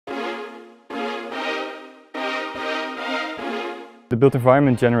The built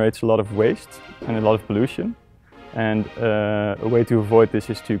environment generates a lot of waste and a lot of pollution. And a way to avoid this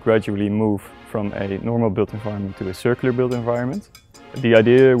is to gradually move from a normal built environment to a circular built environment. The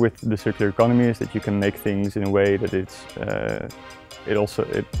idea with the circular economy is that you can make things in a way that it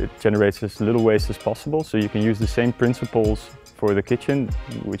generates as little waste as possible. So you can use the same principles for the kitchen,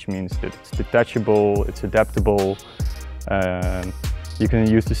 which means that it's detachable, it's adaptable. You can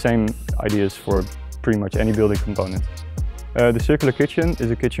use the same ideas for pretty much any building component. The circular kitchen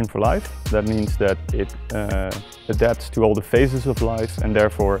is a kitchen for life. That means that it adapts to all the phases of life and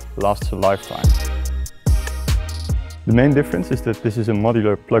therefore lasts a lifetime. The main difference is that this is a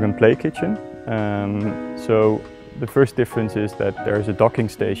modular plug-and-play kitchen. So the first difference is that there is a docking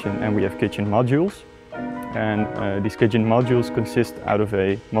station and we have kitchen modules. And these kitchen modules consist out of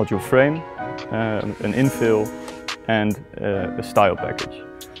a module frame, an infill and a style package.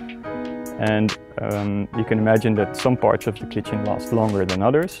 And you can imagine that some parts of the kitchen last longer than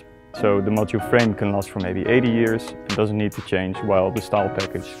others. So the module frame can last for maybe 80 years and doesn't need to change, while the style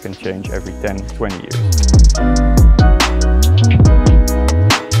package can change every 10-20 years.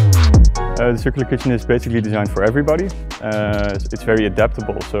 The circular kitchen is basically designed for everybody. It's very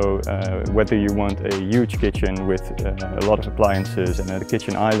adaptable, so whether you want a huge kitchen with a lot of appliances and a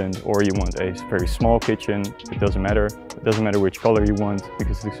kitchen island, or you want a very small kitchen, it doesn't matter. It doesn't matter which color you want,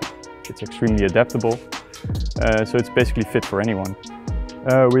 because it's extremely adaptable. So it's basically fit for anyone.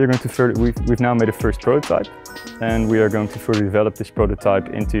 We've now made a first prototype, and we are going to further develop this prototype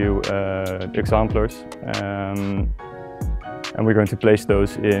into exemplars. And we're going to place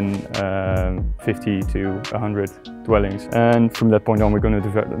those in 50 to 100 dwellings. And from that point on, we're going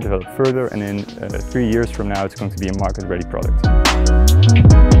to develop further, and in 3 years from now, it's going to be a market-ready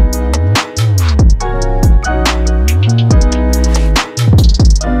product.